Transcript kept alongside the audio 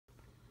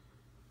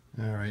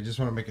Alright, just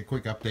want to make a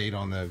quick update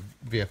on the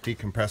VFD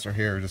compressor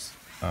here, just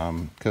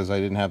because I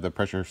didn't have the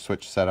pressure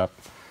switch set up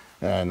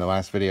in the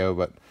last video,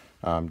 but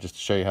just to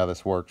show you how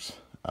this works.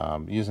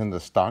 Using the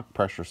stock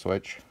pressure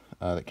switch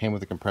that came with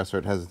the compressor,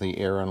 it has the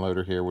air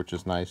unloader here, which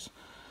is nice.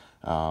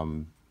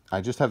 I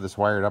just have this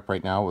wired up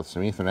right now with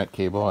some Ethernet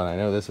cable, and I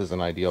know this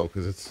isn't ideal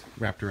because it's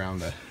wrapped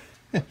around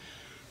the,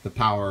 the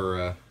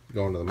power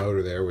going to the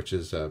motor there, which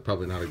is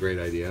probably not a great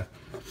idea.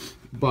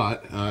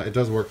 But it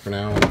does work for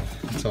now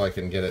until I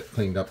can get it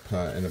cleaned up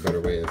in a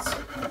better way. It's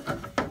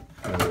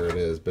kind of where it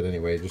is. But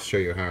anyway, just show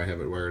you how I have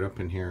it wired up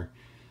in here.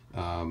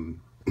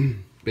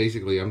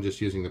 Basically, I'm just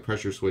using the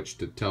pressure switch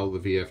to tell the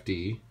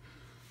VFD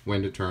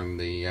when to turn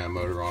the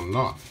motor on and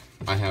off.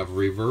 I have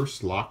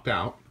reverse locked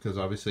out because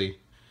obviously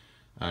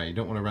you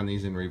don't want to run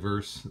these in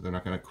reverse. They're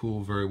not going to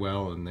cool very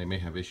well and they may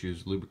have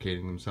issues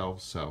lubricating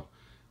themselves. So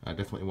I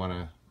definitely want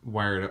to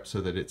wire it up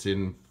so that it's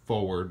in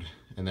forward.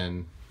 And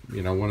then,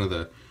 you know, one of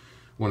the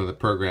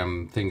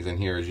program things in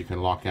here is you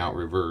can lock out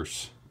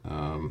reverse.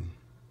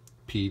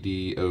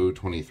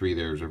 PDO23,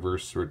 there's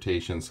reverse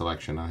rotation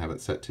selection. I have it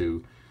set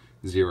to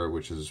 0,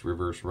 which is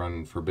reverse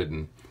run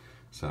forbidden.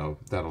 So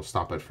that'll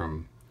stop it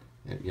from,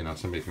 you know,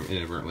 somebody from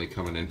inadvertently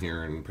coming in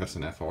here and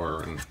pressing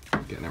FR and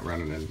getting it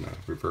running in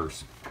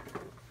reverse.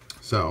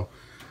 So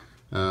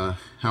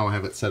how I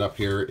have it set up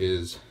here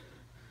is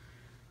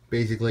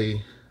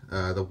basically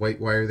the white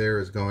wire there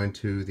is going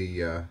to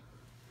the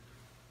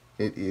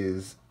it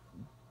is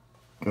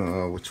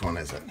which one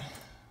is it?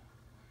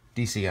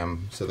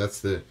 DCM. So that's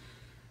the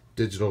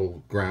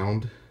digital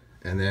ground,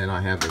 and then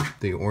I have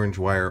the orange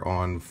wire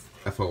on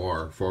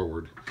FOR,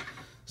 forward.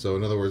 So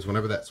in other words,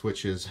 whenever that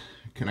switch is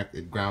connected,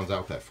 it grounds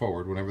out that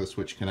forward. Whenever the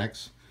switch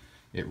connects,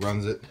 it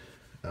runs it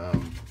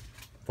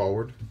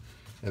forward,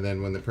 and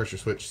then when the pressure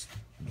switch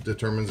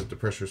determines that the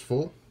pressure is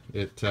full,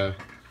 it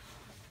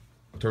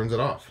turns it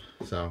off.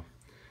 So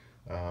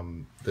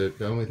the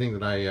only thing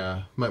that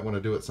I might want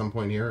to do at some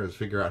point here is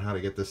figure out how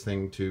to get this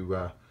thing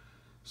to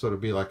sort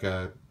of be like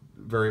a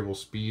variable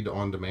speed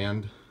on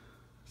demand.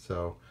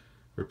 So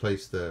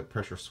replace the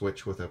pressure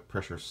switch with a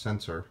pressure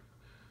sensor,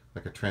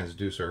 like a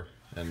transducer.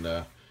 And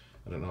I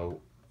don't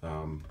know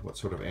what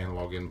sort of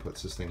analog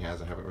inputs this thing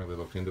has. I haven't really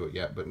looked into it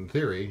yet, but in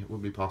theory it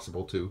would be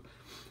possible to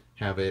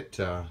have it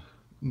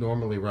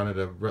normally run at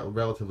a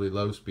relatively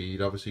low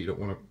speed. Obviously you don't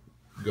want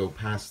to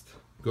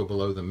go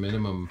below the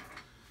minimum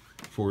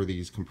for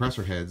these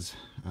compressor heads,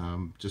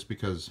 just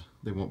because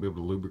they won't be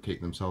able to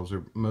lubricate themselves,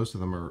 or most of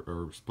them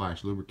are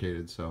splash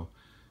lubricated. So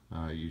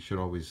you should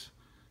always,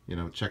 you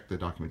know, check the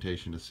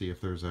documentation to see if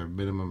there's a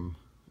minimum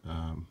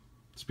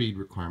speed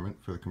requirement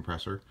for the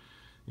compressor.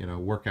 You know,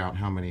 work out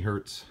how many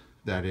hertz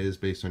that is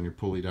based on your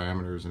pulley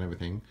diameters and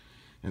everything,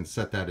 and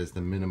set that as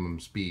the minimum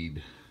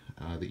speed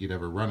that you'd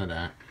ever run it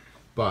at.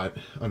 But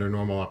under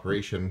normal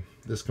operation,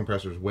 this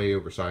compressor is way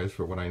oversized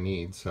for what I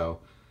need. So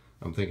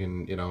I'm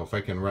thinking, you know, if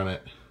I can run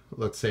it,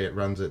 let's say it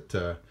runs at,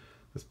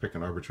 let's pick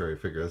an arbitrary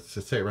figure. Let's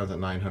just say it runs at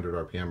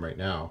 900 RPM right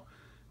now,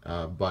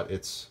 but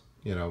it's,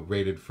 you know,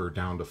 rated for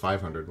down to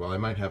 500. Well, I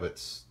might have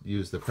it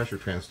use the pressure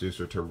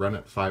transducer to run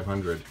at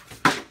 500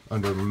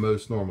 under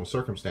most normal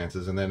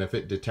circumstances, and then if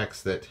it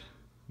detects that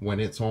when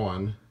it's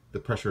on, the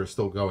pressure is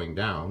still going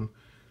down,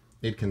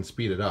 it can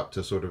speed it up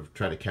to sort of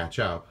try to catch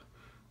up,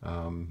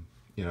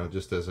 you know,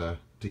 just as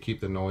to keep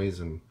the noise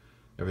and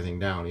everything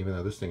down, even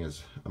though this thing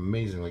is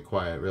amazingly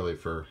quiet, really,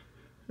 for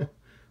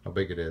how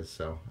big it is.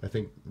 So I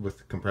think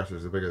with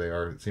compressors, the bigger they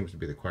are, it seems to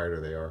be the quieter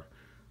they are.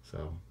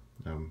 So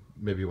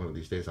maybe one of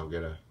these days I'll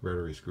get a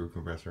rotary screw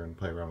compressor and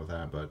play around with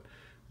that, but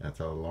that's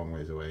a long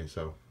ways away.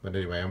 So, but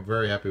anyway, I'm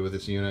very happy with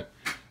this unit.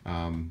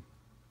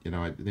 You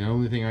know, the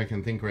only thing I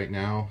can think right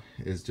now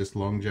is just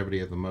longevity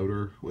of the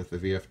motor with the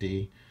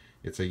VFD.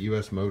 It's a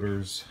US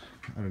Motors,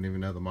 I don't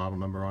even know the model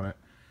number on it.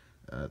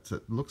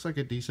 It looks like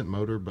a decent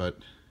motor, but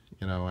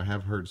you know, I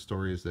have heard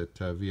stories that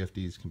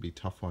VFDs can be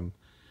tough on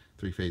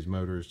three-phase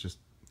motors. Just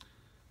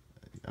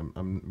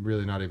I'm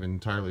really not even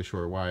entirely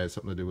sure why. It's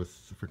something to do with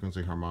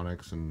frequency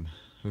harmonics and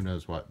who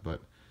knows what,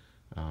 but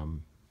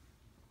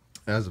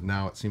as of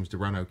now it seems to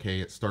run okay.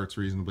 It starts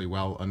reasonably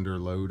well under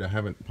load. I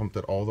haven't pumped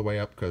it all the way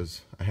up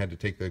because I had to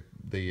take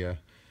the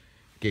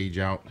gauge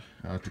out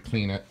to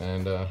clean it,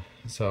 and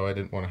so I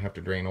didn't want to have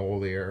to drain all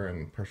the air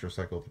and pressure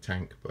cycle the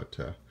tank,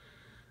 but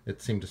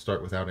it seemed to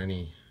start without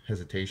any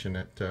hesitation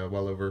at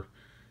well over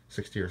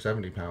 60 or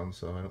 70 pounds,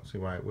 so I don't see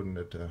why it wouldn't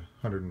at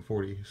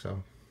 140.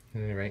 So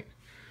at any rate,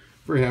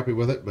 very happy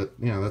with it. But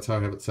yeah, that's how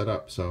I have it set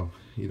up. So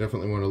you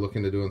definitely want to look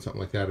into doing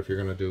something like that if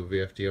you're going to do a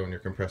VFD on your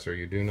compressor.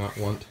 You do not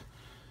want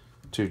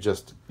to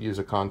just use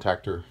a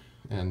contactor,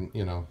 and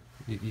you know,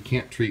 you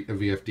can't treat a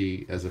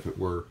VFD as if it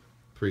were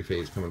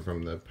three-phase coming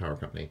from the power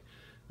company.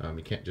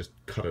 You can't just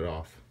cut it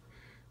off.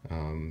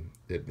 The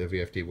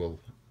VFD will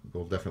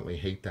definitely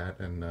hate that,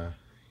 and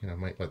you know,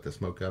 might let the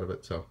smoke out of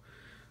it. So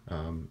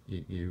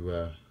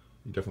you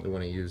definitely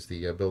want to use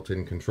the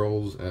built-in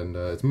controls, and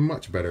it's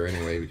much better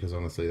anyway, because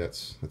honestly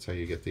that's how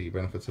you get the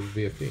benefits of a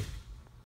VFD.